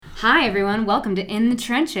Hi, everyone. Welcome to In the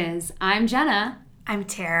Trenches. I'm Jenna. I'm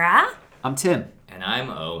Tara. I'm Tim. And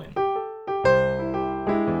I'm Owen.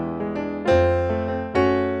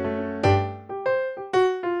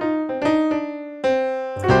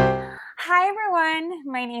 Hi, everyone.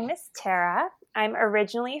 My name is Tara. I'm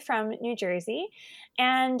originally from New Jersey.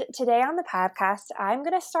 And today on the podcast, I'm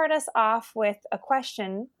going to start us off with a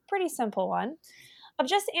question, pretty simple one, of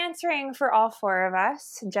just answering for all four of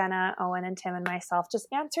us, Jenna, Owen, and Tim, and myself, just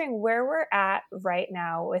answering where we're at right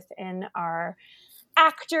now within our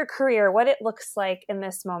actor career, what it looks like in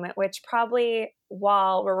this moment, which probably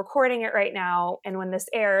while we're recording it right now and when this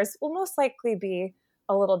airs will most likely be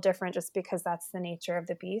a little different just because that's the nature of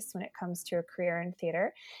the beast when it comes to a career in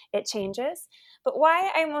theater. It changes. But why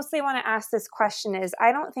I mostly want to ask this question is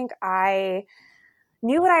I don't think I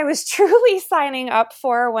knew what I was truly signing up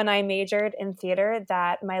for when I majored in theater,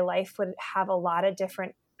 that my life would have a lot of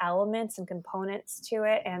different elements and components to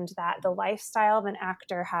it, and that the lifestyle of an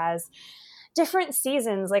actor has different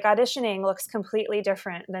seasons. Like auditioning looks completely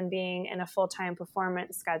different than being in a full-time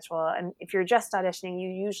performance schedule. And if you're just auditioning, you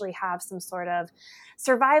usually have some sort of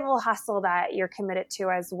survival hustle that you're committed to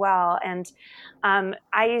as well. And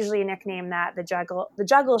I usually nickname that the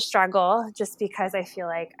juggle struggle, just because I feel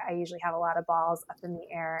like I usually have a lot of balls up in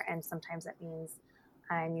the air, and sometimes it means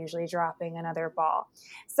I'm usually dropping another ball.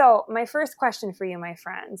 So my first question for you, my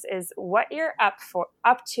friends, is what you're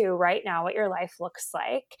up to right now, what your life looks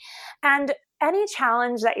like, and any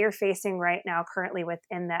challenge that you're facing right now currently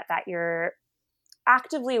within that you're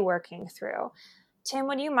actively working through. Tim,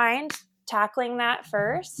 would you mind tackling that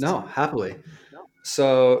first? No, happily.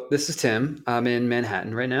 So this is Tim. I'm in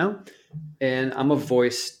Manhattan right now, and I'm a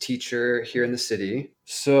voice teacher here in the city.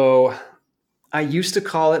 So I used to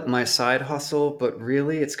call it my side hustle, but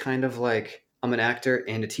really it's kind of like I'm an actor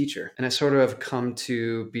and a teacher. And I sort of have come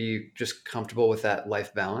to be just comfortable with that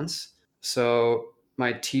life balance. So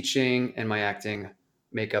my teaching and my acting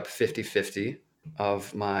make up 50-50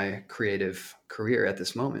 of my creative career at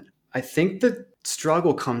this moment. I think the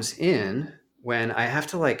struggle comes in when I have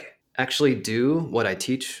to actually do what I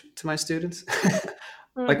teach to my students,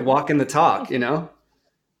 like walking the talk,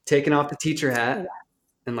 taking off the teacher hat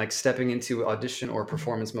and stepping into audition or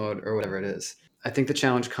performance mode or whatever it is. I think the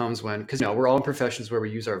challenge comes when, because we're all in professions where we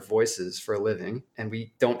use our voices for a living, and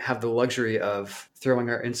we don't have the luxury of throwing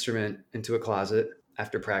our instrument into a closet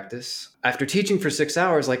after practice. After teaching for 6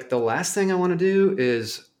 hours, the last thing I want to do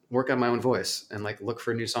is work on my own voice and look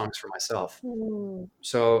for new songs for myself.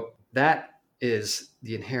 So that is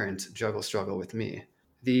the inherent juggle struggle with me.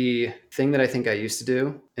 The thing that I think I used to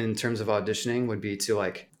do in terms of auditioning would be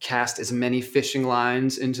to cast as many fishing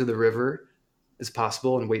lines into the river as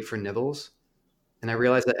possible and wait for nibbles. And I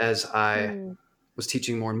realized that as I was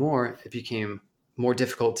teaching more and more, it became more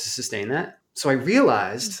difficult to sustain that. So I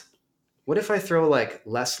realized, what if I throw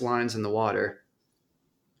less lines in the water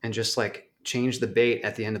and just change the bait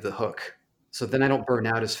at the end of the hook? So then I don't burn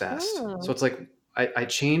out as fast. So it's I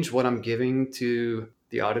change what I'm giving to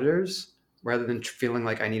the auditors rather than feeling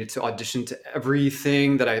like I needed to audition to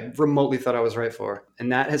everything that I remotely thought I was right for.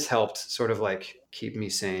 And that has helped sort of keep me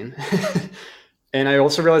sane. And I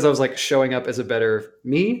also realized I was showing up as a better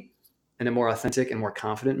me and a more authentic and more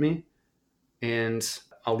confident me. And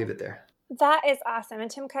I'll leave it there. That is awesome. And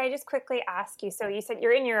Tim, can I just quickly ask you, so you said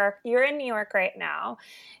you're in New York right now.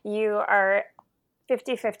 You are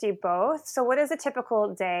 50-50 both. So what does a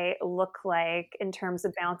typical day look like in terms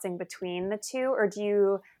of bouncing between the two? Or do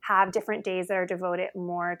you have different days that are devoted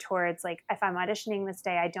more towards if I'm auditioning this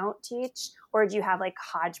day, I don't teach? Or do you have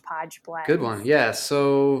hodgepodge blends? Good one. Yeah.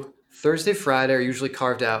 So Thursday, Friday are usually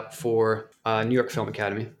carved out for New York Film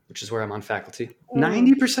Academy, which is where I'm on faculty.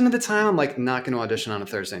 90% of the time, I'm not going to audition on a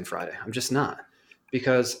Thursday and Friday. I'm just not,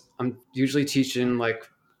 because I'm usually teaching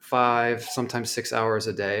 5, sometimes 6 hours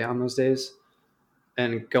a day on those days.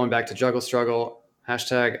 And going back to juggle struggle,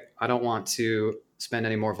 hashtag, I don't want to spend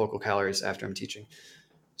any more vocal calories after I'm teaching.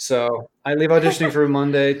 So I leave auditioning for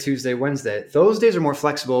Monday, Tuesday, Wednesday. Those days are more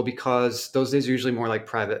flexible because those days are usually more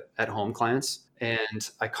private at home clients. And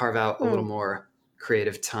I carve out a little more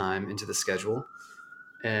creative time into the schedule.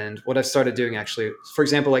 And what I've started doing actually, for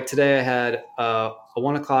example, today I had a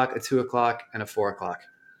 1 o'clock, a 2 o'clock, and a 4 o'clock.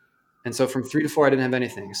 And so from 3 to 4, I didn't have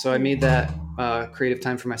anything. So I made that creative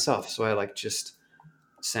time for myself. So I just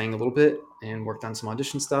sang a little bit and worked on some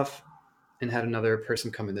audition stuff and had another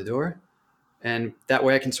person come in the door. And that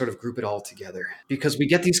way I can sort of group it all together, because we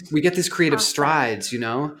get these creative strides,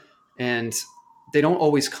 and they don't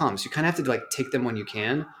always come. So you kind of have to take them when you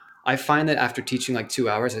can. I find that after teaching 2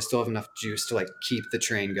 hours, I still have enough juice to keep the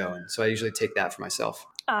train going. So I usually take that for myself.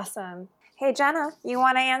 Awesome. Hey, Jenna, you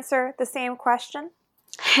want to answer the same question?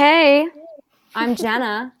 Hey, I'm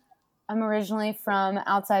Jenna. I'm originally from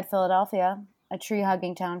outside Philadelphia, a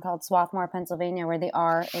tree-hugging town called Swarthmore, Pennsylvania, where the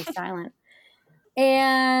R is silent.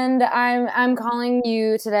 And I'm calling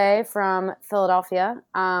you today from Philadelphia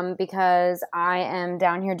because I am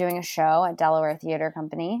down here doing a show at Delaware Theater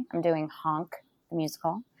Company. I'm doing Honk, the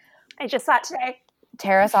musical. I just saw it today.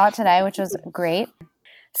 Tara saw it today, which was great.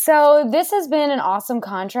 So this has been an awesome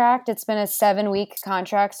contract. It's been a 7-week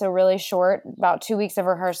contract, so really short, about 2 weeks of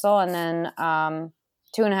rehearsal and then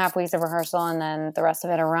 2.5 weeks of rehearsal and then the rest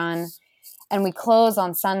of it a run. And we close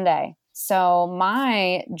on Sunday. So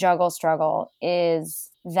my juggle struggle is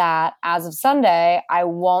that as of Sunday, I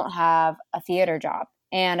won't have a theater job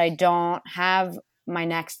and I don't have my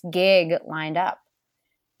next gig lined up.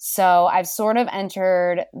 So I've sort of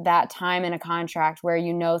entered that time in a contract where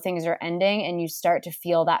you know things are ending and you start to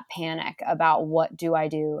feel that panic about what do I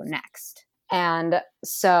do next. And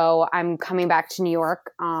so I'm coming back to New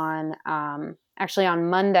York on actually on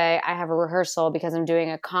Monday. I have a rehearsal because I'm doing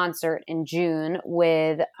a concert in June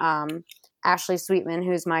with Ashley Sweetman,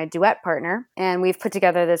 who's my duet partner. And we've put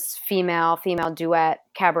together this female duet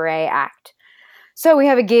cabaret act. So we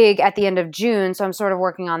have a gig at the end of June, so I'm sort of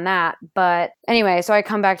working on that. But anyway, so I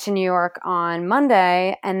come back to New York on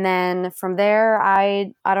Monday, and then from there,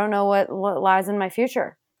 I don't know what lies in my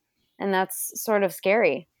future. And that's sort of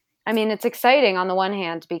scary. I mean, it's exciting on the one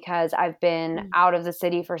hand because I've been out of the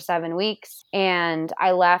city for 7 weeks, and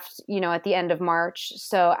I left, at the end of March.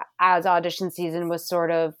 So as audition season was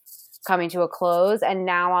sort of coming to a close, and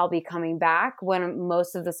now I'll be coming back when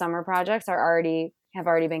most of the summer projects have already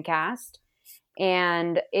been cast.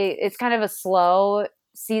 And it's kind of a slow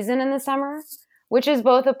season in the summer, which is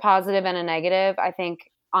both a positive and a negative. I think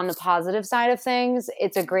on the positive side of things,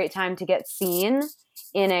 it's a great time to get seen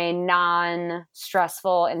in a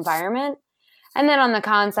non-stressful environment. And then on the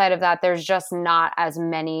con side of that, there's just not as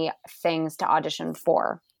many things to audition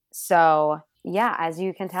for. So yeah, as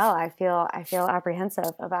you can tell, I feel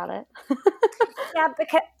apprehensive about it. Yeah,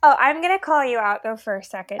 because I'm gonna call you out though for a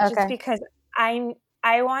second, Okay. just because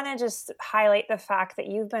I want to just highlight the fact that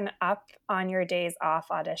you've been up on your days off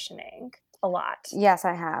auditioning a lot. Yes,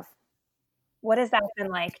 I have. What has that been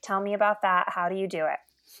like? Tell me about that. How do you do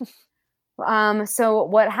it? So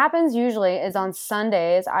what happens usually is on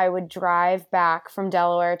Sundays, I would drive back from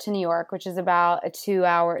Delaware to New York, which is about a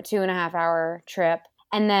 2.5 hour trip.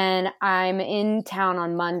 And then I'm in town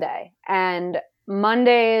on Monday. And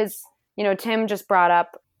Mondays, Tim just brought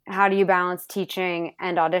up, how do you balance teaching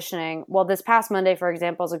and auditioning? Well, this past Monday, for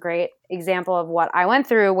example, is a great example of what I went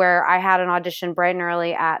through, where I had an audition bright and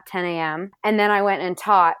early at 10 a.m. And then I went and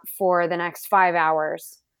taught for the next 5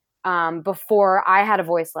 hours before I had a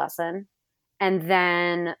voice lesson. And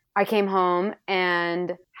then I came home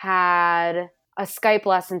and had a Skype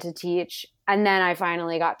lesson to teach. And then I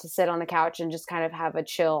finally got to sit on the couch and just kind of have a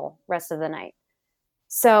chill rest of the night.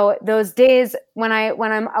 So those days when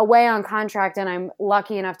I'm away on contract and I'm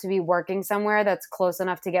lucky enough to be working somewhere that's close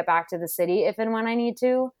enough to get back to the city if and when I need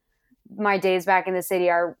to, my days back in the city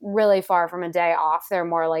are really far from a day off. They're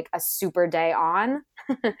more like a super day on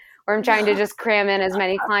where I'm trying to just cram in as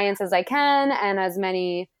many clients as I can and as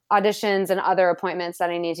many auditions and other appointments that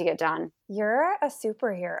I need to get done. You're a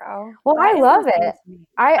superhero. Well, I love it.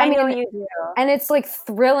 I know mean, you do. And it's like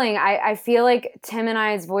thrilling. I feel like Tim and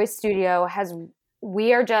I's voice studio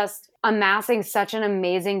we are just amassing such an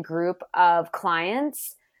amazing group of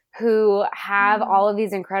clients who have all of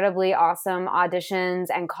these incredibly awesome auditions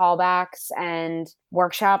and callbacks and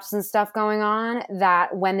workshops and stuff going on,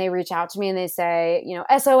 that when they reach out to me and they say,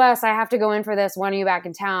 SOS, I have to go in for this. When are you back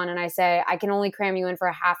in town? And I say, I can only cram you in for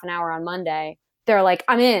a half an hour on Monday. They're like,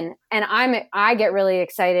 I'm in. And I get really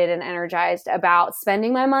excited and energized about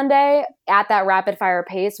spending my Monday at that rapid fire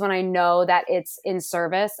pace when I know that it's in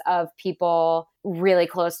service of people really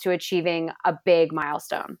close to achieving a big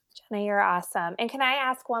milestone. Jenna, you're awesome. And can I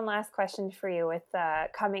ask one last question for you with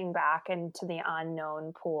coming back into the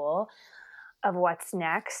unknown pool of what's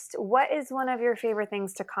next? What is one of your favorite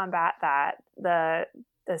things to combat that,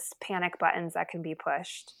 this panic buttons that can be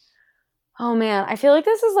pushed? Oh man, I feel like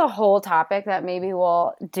this is a whole topic that maybe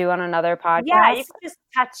we'll do on another podcast. Yeah, you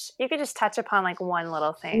could just touch upon like one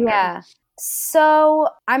little thing. Yeah. So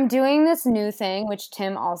I'm doing this new thing, which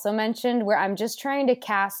Tim also mentioned, where I'm just trying to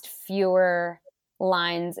cast fewer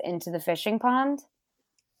lines into the fishing pond.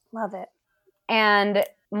 Love it. And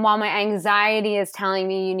while my anxiety is telling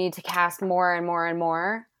me you need to cast more and more and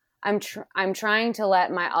more, I'm trying to let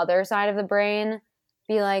my other side of the brain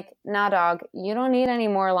be like, nah, dog, you don't need any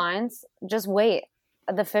more lines. Just wait.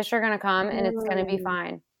 The fish are going to come and it's going to be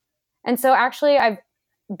fine. And so actually I've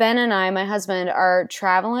Ben and I, my husband, are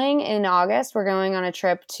traveling in August. We're going on a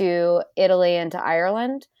trip to Italy and to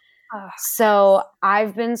Ireland. Oh, So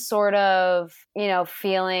I've been sort of,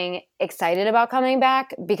 feeling excited about coming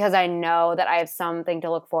back because I know that I have something to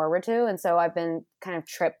look forward to. And so I've been kind of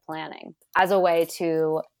trip planning as a way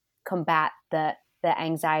to combat the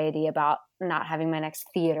anxiety about not having my next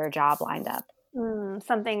theater job lined up.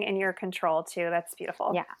 something in your control too. That's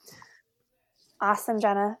beautiful. Yeah. Awesome,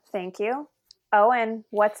 Jenna. Thank you. Owen,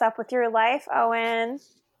 what's up with your life, Owen?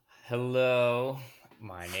 Hello,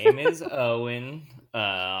 my name is Owen.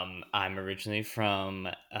 I'm originally from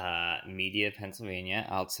Media, Pennsylvania,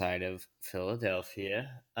 outside of Philadelphia.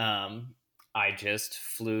 I just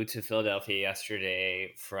flew to Philadelphia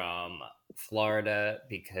yesterday from Florida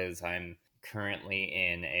because I'm currently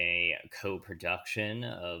in a co-production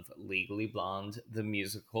of Legally Blonde, the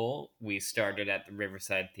musical. We started at the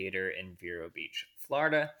Riverside Theater in Vero Beach,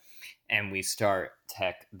 Florida, and we start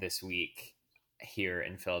tech this week here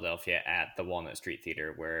in Philadelphia at the Walnut Street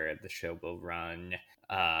Theater, where the show will run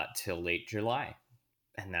till late July,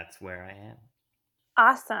 and that's where I am.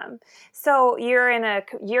 Awesome. So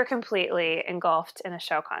you're completely engulfed in a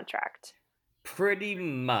show contract. Pretty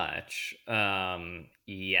much,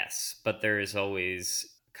 yes. But there is always,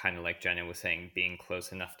 kind of like Jenna was saying, being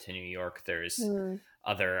close enough to New York. There's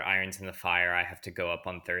other irons in the fire. I have to go up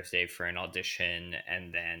on Thursday for an audition,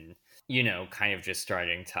 and then kind of just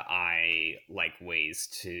starting to eye like ways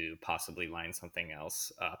to possibly line something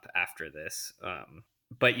else up after this.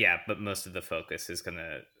 But most of the focus is going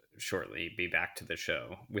to shortly be back to the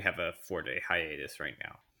show. We have a 4-day hiatus right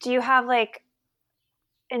now. Do you have like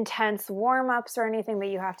intense warm-ups or anything that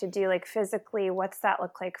you have to do like physically? What's that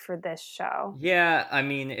look like for this show? Yeah, I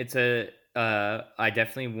mean, I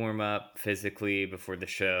definitely warm up physically before the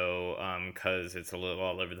show because it's a little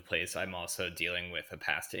all over the place. I'm also dealing with a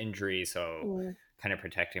past injury, so kind of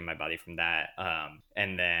protecting my body from that.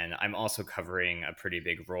 And then I'm also covering a pretty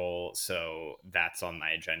big role, so that's on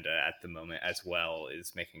my agenda at the moment as well,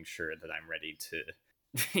 is making sure that I'm ready to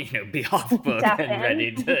be off book and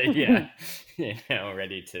ready to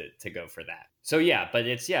ready to go for that. So but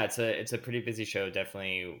it's a pretty busy show.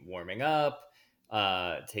 Definitely warming up,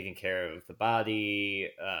 taking care of the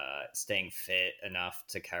body, staying fit enough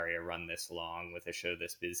to carry a run this long with a show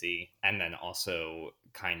this busy, and then also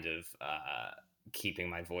kind of keeping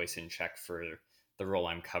my voice in check for the role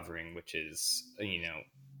I'm covering, which is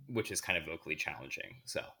kind of vocally challenging.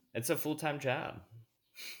 So it's a full-time job.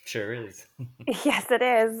 Sure is. Yes, it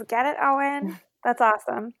is. Get it, Owen? That's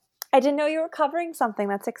awesome. I didn't know you were covering something.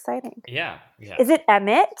 That's exciting. Yeah. Is it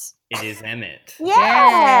Emmett? It is Emmett.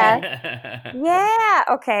 Yeah. Yeah.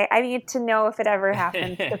 Okay. I need to know if it ever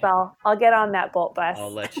happens because I'll get on that Bolt bus.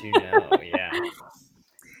 I'll let you know. Yeah.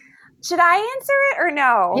 Should I answer it or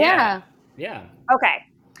no? Yeah. Yeah. Okay.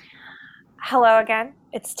 Hello again.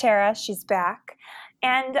 It's Tara. She's back.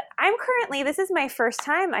 And I'm currently, this is my first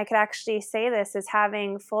time I could actually say this, is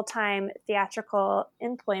having full-time theatrical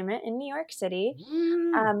employment in New York City.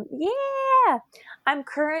 Yeah. I'm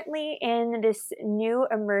currently in this new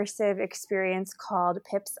immersive experience called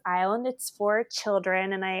Pips Island. It's for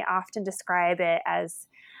children, and I often describe it as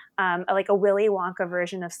like a Willy Wonka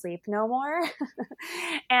version of Sleep No More.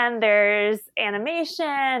 And there's animation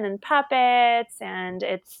and puppets, and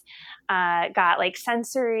it's got like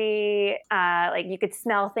sensory, like you could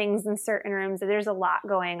smell things in certain rooms. There's a lot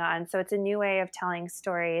going on. So it's a new way of telling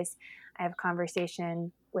stories. I have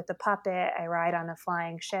conversation with a puppet. I ride on a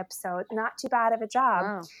flying ship. So not too bad of a job.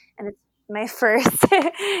 Wow. And it's my first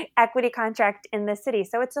equity contract in the city.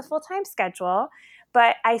 So it's a full-time schedule,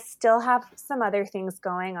 but I still have some other things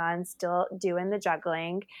going on, still doing the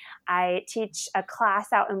juggling. I teach a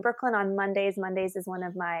class out in Brooklyn on Mondays. Mondays is one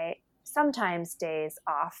of my sometimes days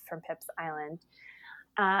off from Pips Island.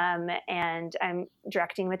 And I'm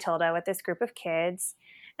directing Matilda with this group of kids.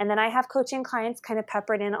 And then I have coaching clients kind of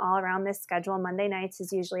peppered in all around this schedule. Monday nights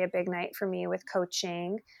is usually a big night for me with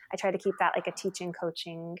coaching. I try to keep that like a teaching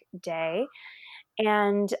coaching day.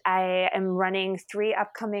 And I am running 3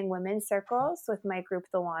 upcoming women's circles with my group,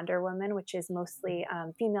 The Wander Women, which is mostly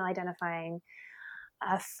female identifying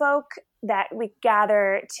folk that we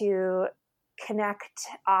gather to connect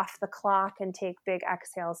off the clock and take big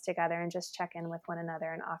exhales together and just check in with one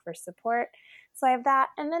another and offer support. So I have that.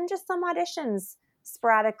 And then just some auditions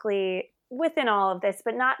sporadically within all of this,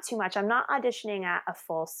 but not too much. I'm not auditioning at a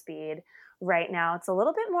full speed right now. It's a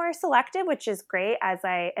little bit more selective, which is great, as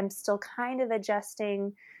I am still kind of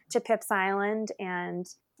adjusting to Pips Island and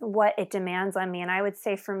what it demands on me. And I would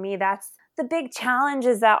say for me, that's the big challenge,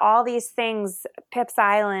 is that all these things, Pips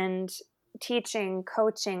Island, teaching,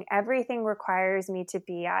 coaching, everything requires me to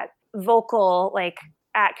be at vocal, like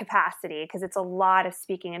at capacity because it's a lot of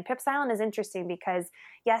speaking. And Pip Silent is interesting because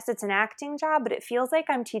yes, it's an acting job, but it feels like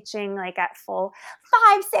I'm teaching like at full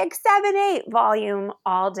 5, 6, 7, 8 volume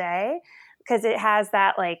all day because it has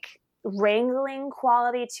that like wrangling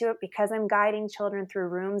quality to it because I'm guiding children through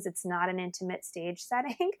rooms. It's not an intimate stage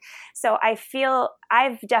setting. So I feel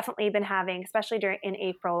I've definitely been having, especially in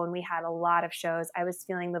April when we had a lot of shows, I was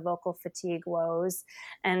feeling the vocal fatigue woes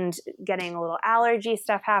and getting a little allergy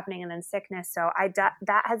stuff happening and then sickness. So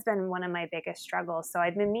that has been one of my biggest struggles. So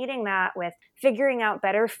I've been meeting that with figuring out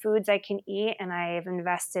better foods I can eat. And I've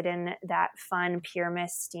invested in that fun Pure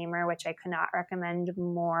Mist steamer, which I could not recommend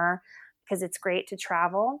more because it's great to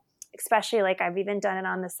travel. Especially like I've even done it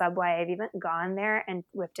on the subway. I've even gone there and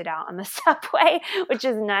whipped it out on the subway, which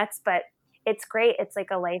is nuts, but it's great. It's like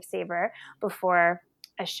a lifesaver before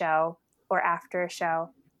a show or after a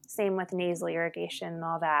show. Same with nasal irrigation and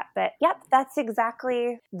all that. But yep, that's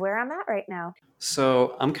exactly where I'm at right now.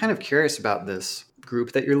 So I'm kind of curious about this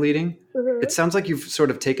group that you're leading. Mm-hmm. It sounds like you've sort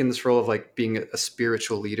of taken this role of like being a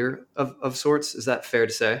spiritual leader of sorts. Is that fair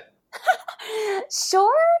to say?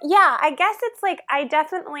 Sure. Yeah, I guess it's like I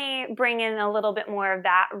definitely bring in a little bit more of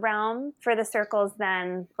that realm for the circles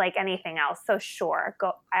than like anything else. So sure,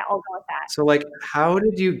 I'll go with that. So like, how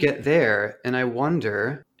did you get there? And I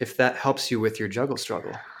wonder if that helps you with your juggle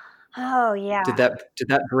struggle. Oh yeah. Did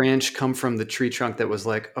that branch come from the tree trunk that was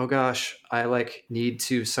like, oh gosh, I like need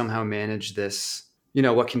to somehow manage this, you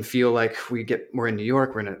know, what can feel like we're in New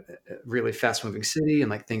York, we're in a really fast moving city and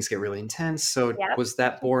like things get really intense. So yep.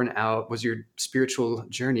 Was your spiritual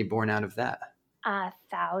journey born out of that?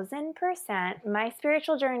 1,000%. My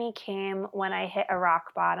spiritual journey came when I hit a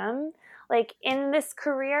rock bottom. Like in this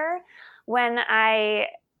career, when I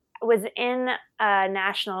was in a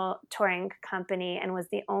national touring company and was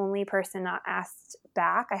the only person not asked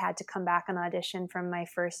back. I had to come back and audition from my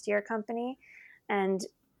first year company and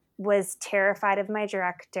was terrified of my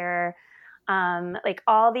director. Like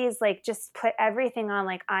all these, like just put everything on,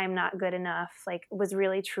 like I'm not good enough, like was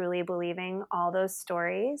really truly believing all those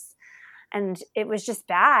stories. And it was just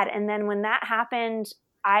bad. And then when that happened,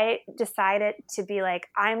 I decided to be like,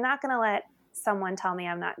 I'm not going to let someone tell me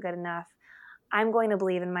I'm not good enough. I'm going to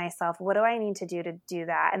believe in myself. What do I need to do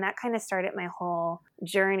that? And that kind of started my whole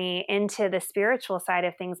journey into the spiritual side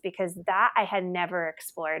of things because that I had never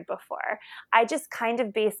explored before. I just kind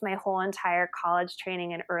of based my whole entire college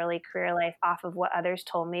training and early career life off of what others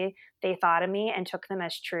told me they thought of me and took them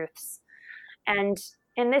as truths. And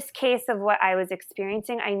in this case of what I was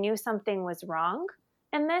experiencing, I knew something was wrong.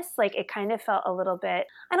 In this, like it kind of felt a little bit,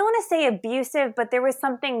 I don't want to say abusive, but there was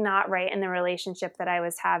something not right in the relationship that I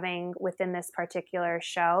was having within this particular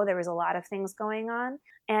show. There was a lot of things going on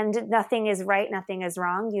and nothing is right. Nothing is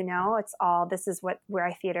wrong. You know, it's all, this is where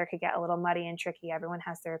our theater could get a little muddy and tricky. Everyone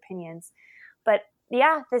has their opinions, but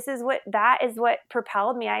yeah, that is what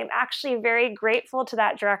propelled me. I'm actually very grateful to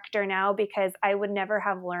that director now because I would never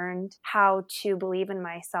have learned how to believe in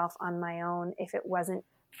myself on my own if it wasn't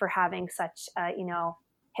for having such a,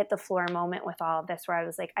 hit the floor moment with all of this where I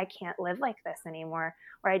was like, I can't live like this anymore.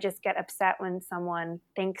 Or I just get upset when someone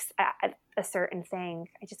thinks a certain thing.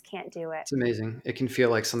 I just can't do it. It's amazing. It can feel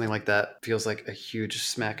like something like that feels like a huge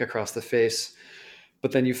smack across the face.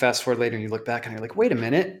 But then you fast forward later and you look back and you're like, wait a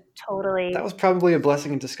minute. Totally. That was probably a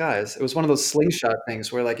blessing in disguise. It was one of those slingshot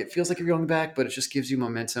things where like it feels like you're going back, but it just gives you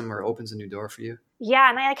momentum or opens a new door for you. Yeah.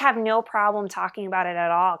 And I like have no problem talking about it at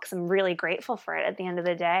all because I'm really grateful for it at the end of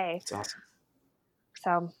the day. It's awesome.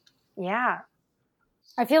 So, yeah.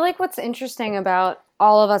 I feel like what's interesting about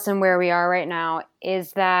all of us and where we are right now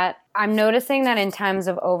is that I'm noticing that in times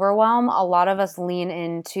of overwhelm, a lot of us lean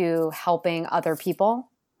into helping other people.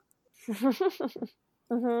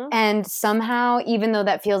 Mm-hmm. And somehow, even though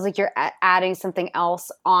that feels like you're adding something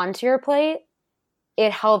else onto your plate,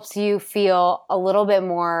 it helps you feel a little bit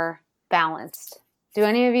more balanced. Do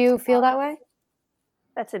any of you feel that way?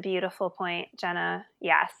 That's a beautiful point, Jenna.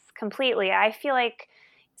 Yes, completely. I feel like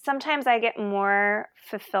sometimes I get more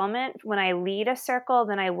fulfillment when I lead a circle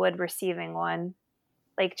than I would receiving one.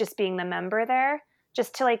 Like just being the member there,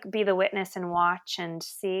 just to like be the witness and watch and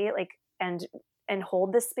see like and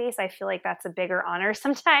hold the space. I feel like that's a bigger honor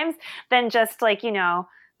sometimes than just like,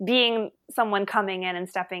 being someone coming in and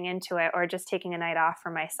stepping into it or just taking a night off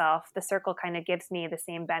for myself. The circle kind of gives me the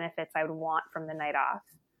same benefits I would want from the night off,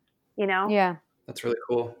 Yeah. That's really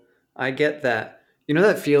cool. I get that. You know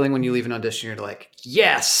that feeling when you leave an audition, you're like,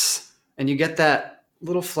 yes! And you get that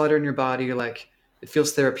little flutter in your body. You're like, it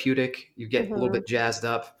feels therapeutic. You get a little bit jazzed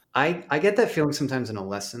up. I get that feeling sometimes in a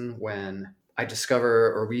lesson when I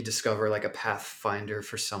discover or we discover like a pathfinder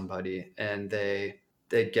for somebody and they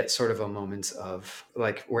they get sort of a moment of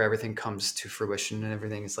like where everything comes to fruition and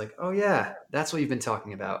everything. It's like, oh yeah, that's what you've been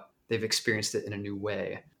talking about. They've experienced it in a new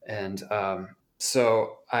way. And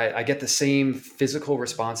so I get the same physical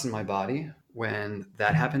response in my body when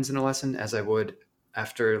that happens in a lesson as I would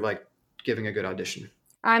after like giving a good audition.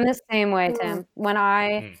 I'm the same way, Tim. When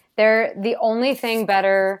the only thing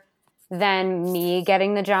better than me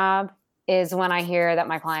getting the job is when I hear that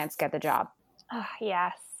my clients get the job. Oh,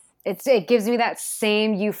 yes. It gives me that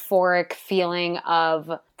same euphoric feeling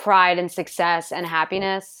of pride and success and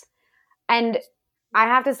happiness. And I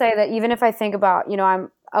have to say that even if I think about,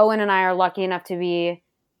 Owen and I are lucky enough to be,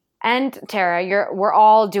 and Tara, we're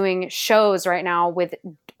all doing shows right now with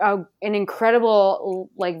an incredible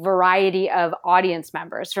like variety of audience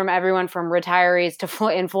members, from everyone from retirees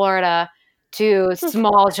in Florida to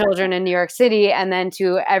small children in New York City, and then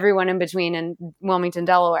to everyone in between in Wilmington,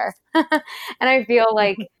 Delaware. And I feel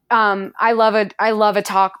like I love a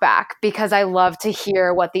talk back because I love to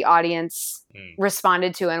hear what the audience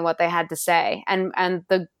responded to and what they had to say. And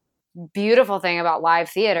the beautiful thing about live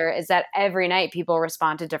theater is that every night people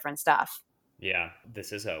respond to different stuff. Yeah,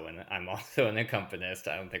 this is Owen. I'm also an accompanist.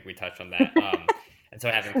 I don't think we touched on that. And so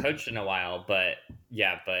I haven't coached in a while, but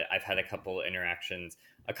I've had a couple interactions,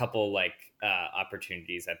 a couple like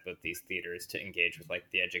opportunities at both these theaters to engage with like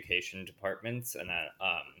the education departments and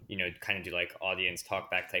kind of do like audience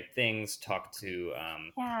talkback type things, talk to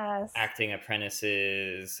acting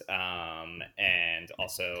apprentices, and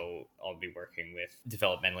also I'll be working with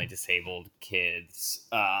developmentally disabled kids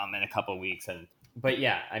in a couple weeks. But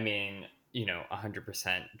yeah, I mean,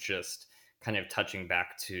 100% just kind of touching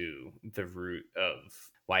back to the root of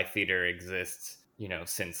why theater exists,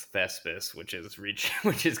 since Thespis, which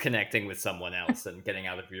is connecting with someone else and getting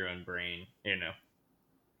out of your own brain,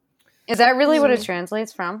 Is that really what it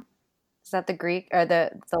translates from? Is that the Greek or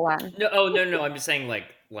the Latin? No. I'm just saying like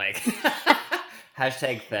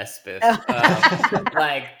hashtag Thespis.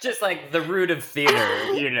 Just like the root of theater,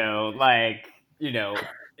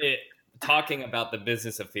 talking about the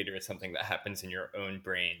business of theater is something that happens in your own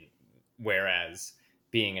brain, whereas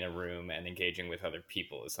being in a room and engaging with other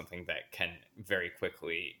people is something that can very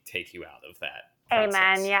quickly take you out of that process.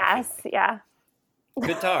 Amen. Yes. Yeah.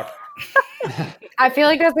 Good talk. I feel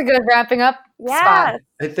like that's a good wrapping up spot.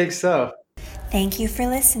 I think so. Thank you for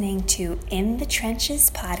listening to In the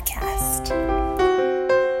Trenches podcast.